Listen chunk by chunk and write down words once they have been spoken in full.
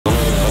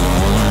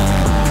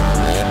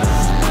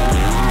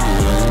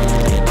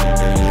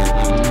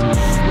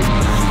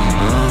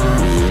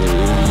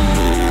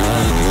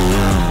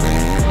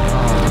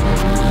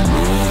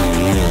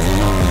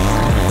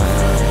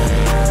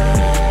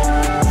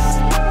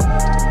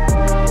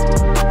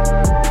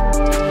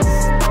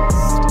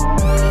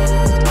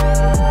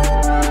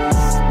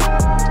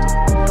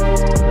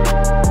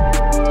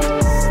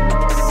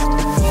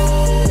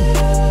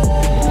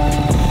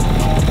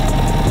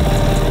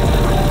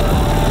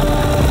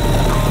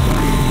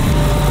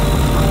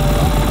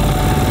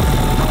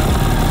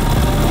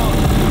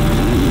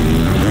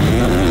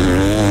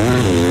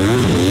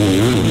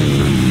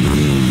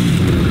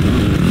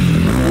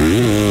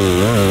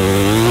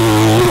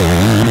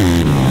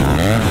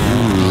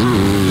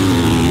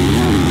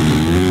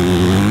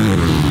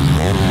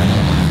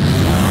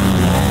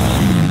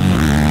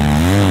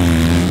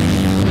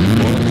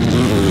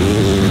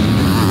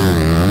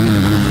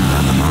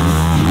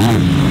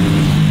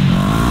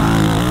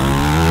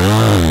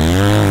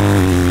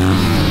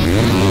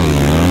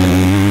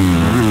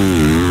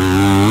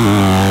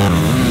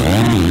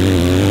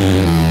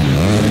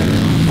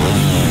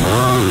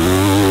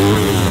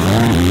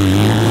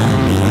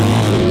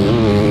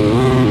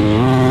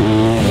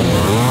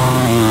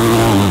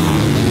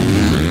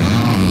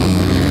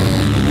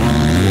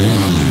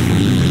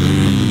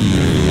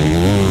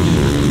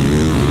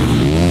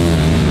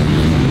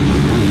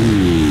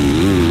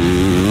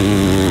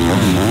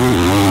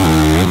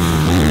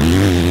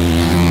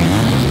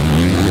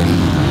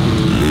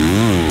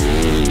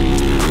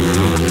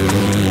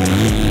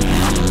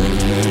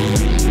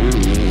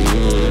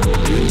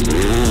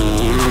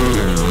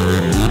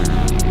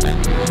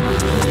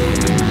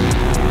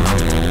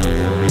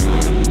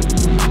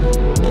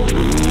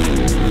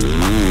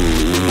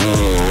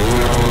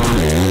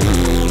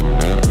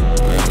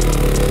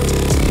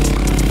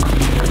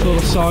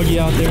soggy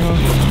out there,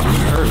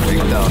 huh?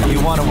 Perfect though.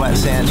 You want a wet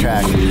sand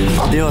track.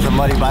 I'll deal with a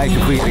muddy bike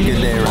if we get a good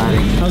day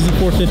riding. How's the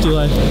 450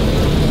 like?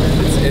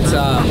 It's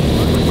a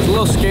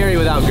little scary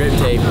without grip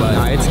tape,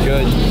 but it's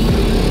good.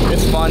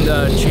 It's fun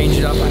to change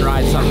it up and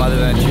ride something other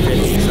than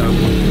 250. So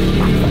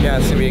yeah,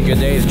 it's gonna be a good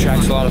day. The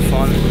track's a lot of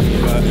fun,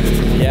 but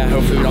yeah,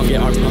 hopefully we don't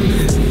get hard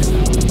pumped.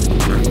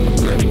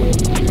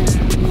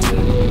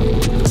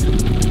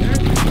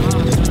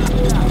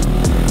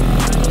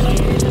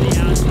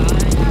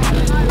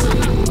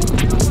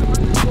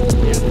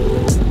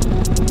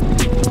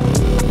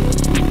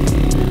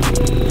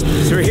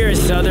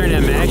 Southern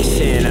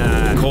MX,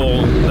 and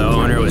Cole, the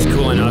owner, was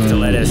cool enough to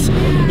let us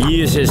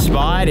use his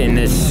spot, and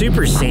it's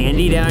super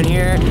sandy down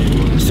here,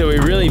 so we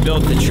really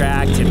built the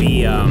track to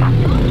be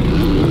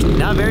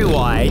not very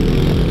wide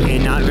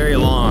and not very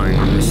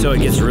long, so it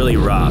gets really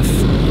rough.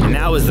 And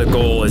that was the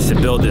goal, is to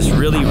build this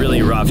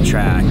really rough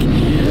track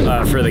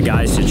for the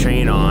guys to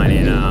train on.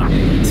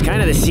 And it's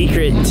kind of the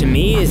secret, to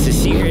me, is the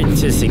secret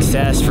to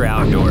success for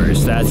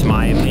outdoors. That's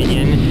my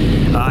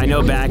opinion. I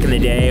know back in the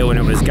day when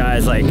it was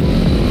guys like,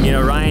 you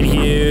know, Ryan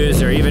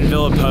Hughes or even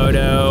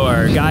Villapoto,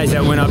 or guys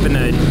that went up in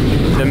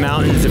the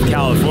mountains of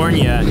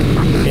California,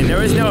 and there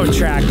was no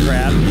track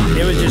prep.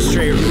 It was just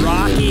straight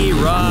rocky,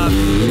 rough,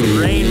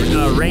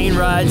 rain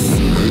ruts,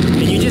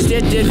 and you just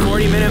did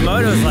 40-minute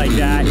motos like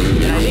that.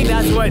 And I think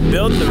that's what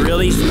built the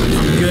really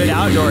good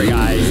outdoor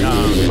guys.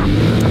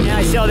 Yeah,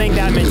 I still think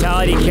that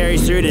mentality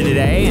carries through to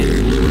today,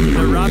 and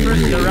the rougher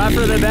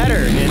the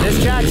better. And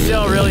this track's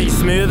still really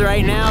smooth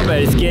right now,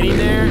 but it's getting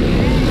there.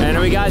 And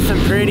we got some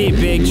pretty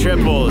big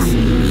triples.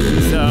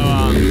 So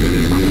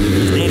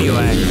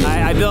anyway,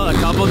 I built a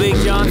couple big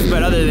jumps,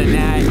 but other than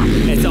that,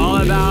 it's all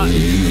about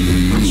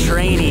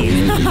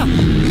training.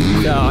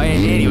 So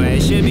anyway,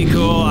 it should be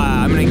cool.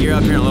 I'm gonna gear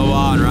up here in a little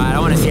while and ride. I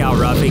wanna see how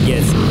rough it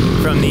gets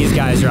from these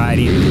guys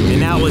riding.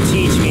 And that will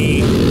teach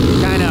me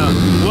kind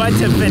of what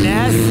to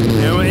finesse.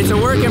 It's a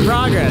work in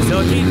progress.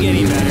 It'll keep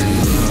getting better.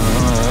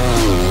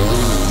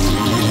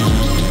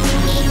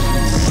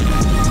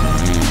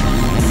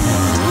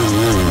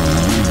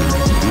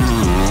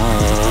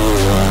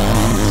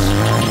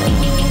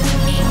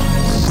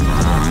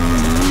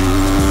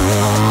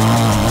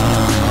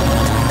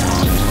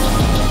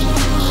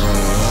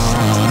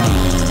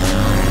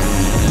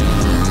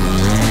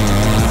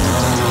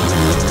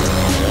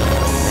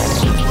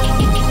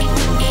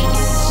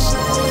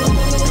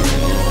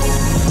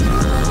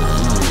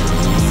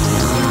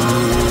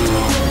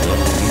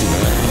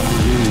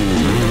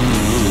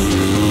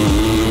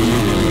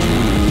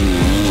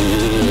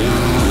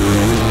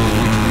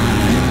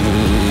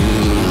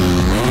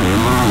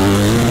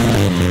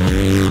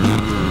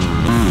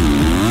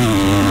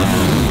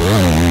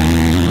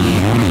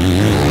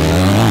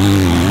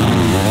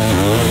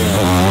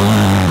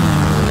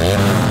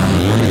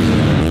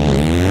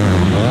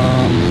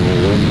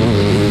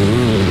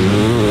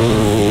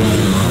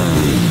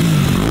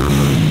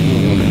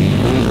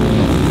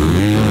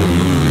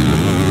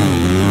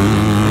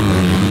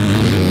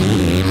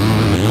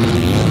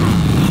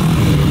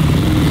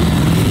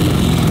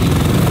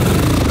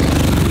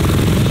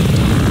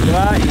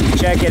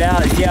 Check it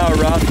out, see how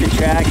rough the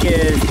track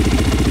is.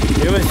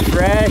 It was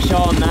fresh,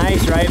 all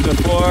nice right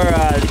before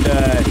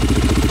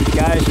the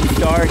guys from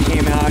Star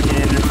came out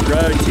and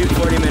rode 2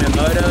 40-minute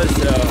motos,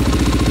 so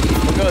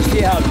we'll go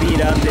see how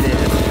beat up it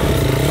is.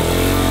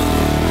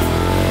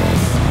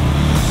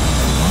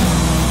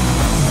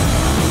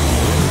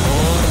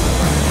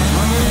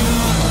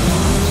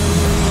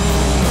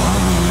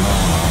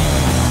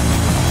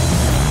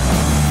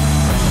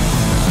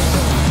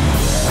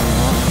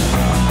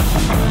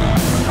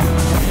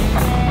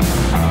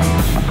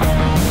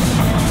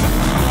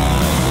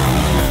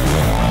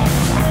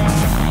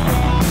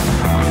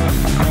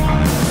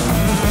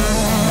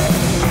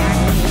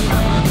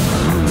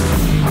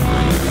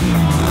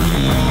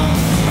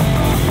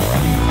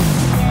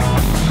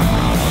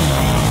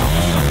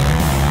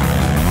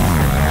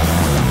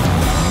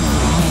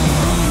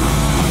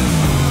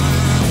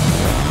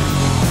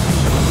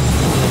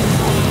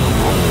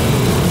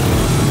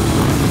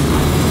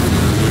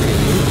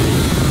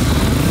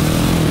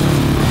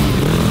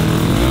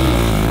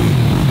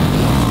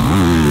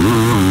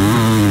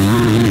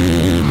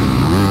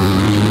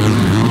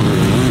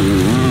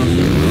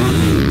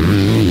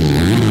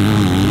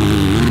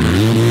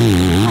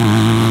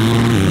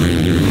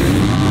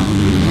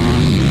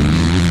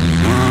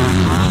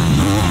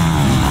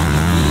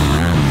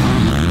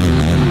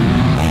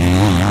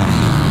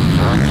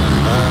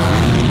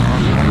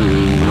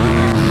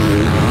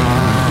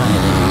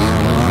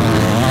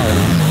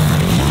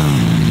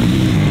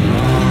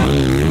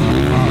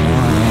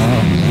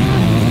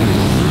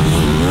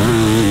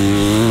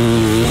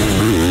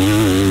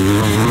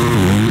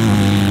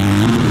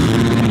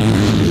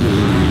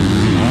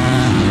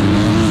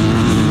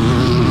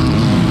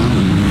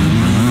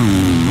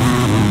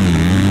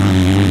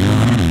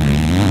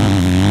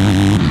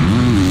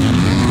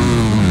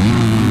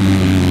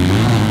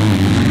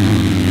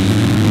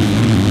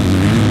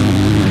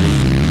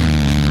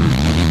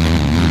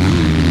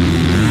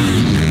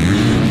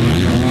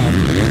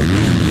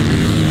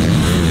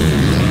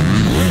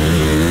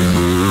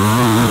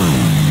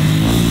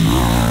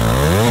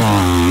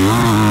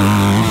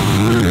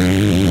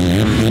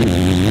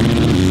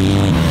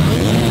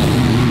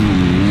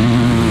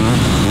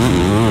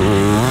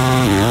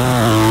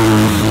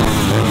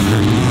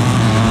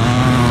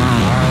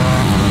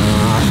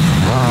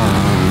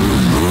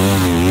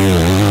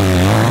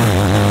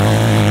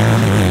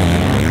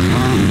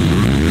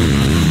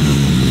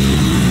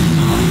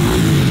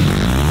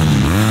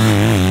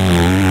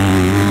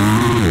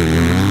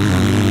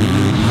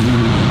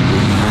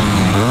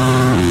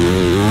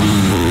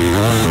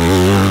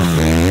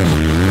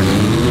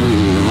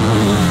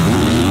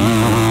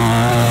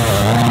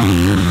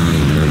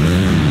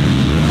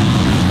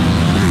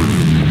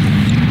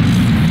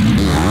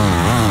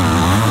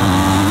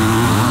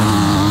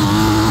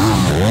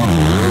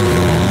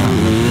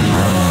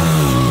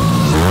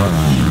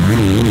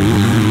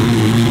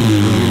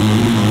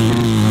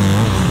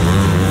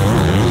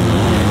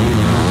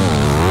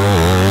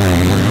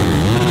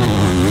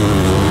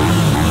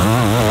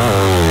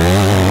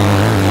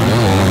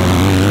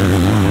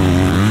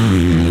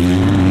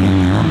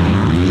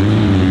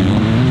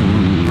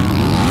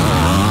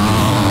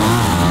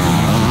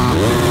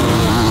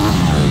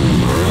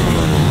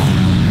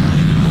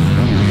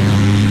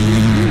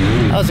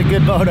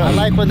 good moto. I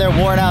like when they're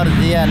worn out at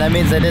the end. That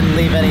means they didn't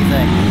leave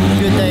anything.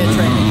 Good day of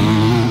training.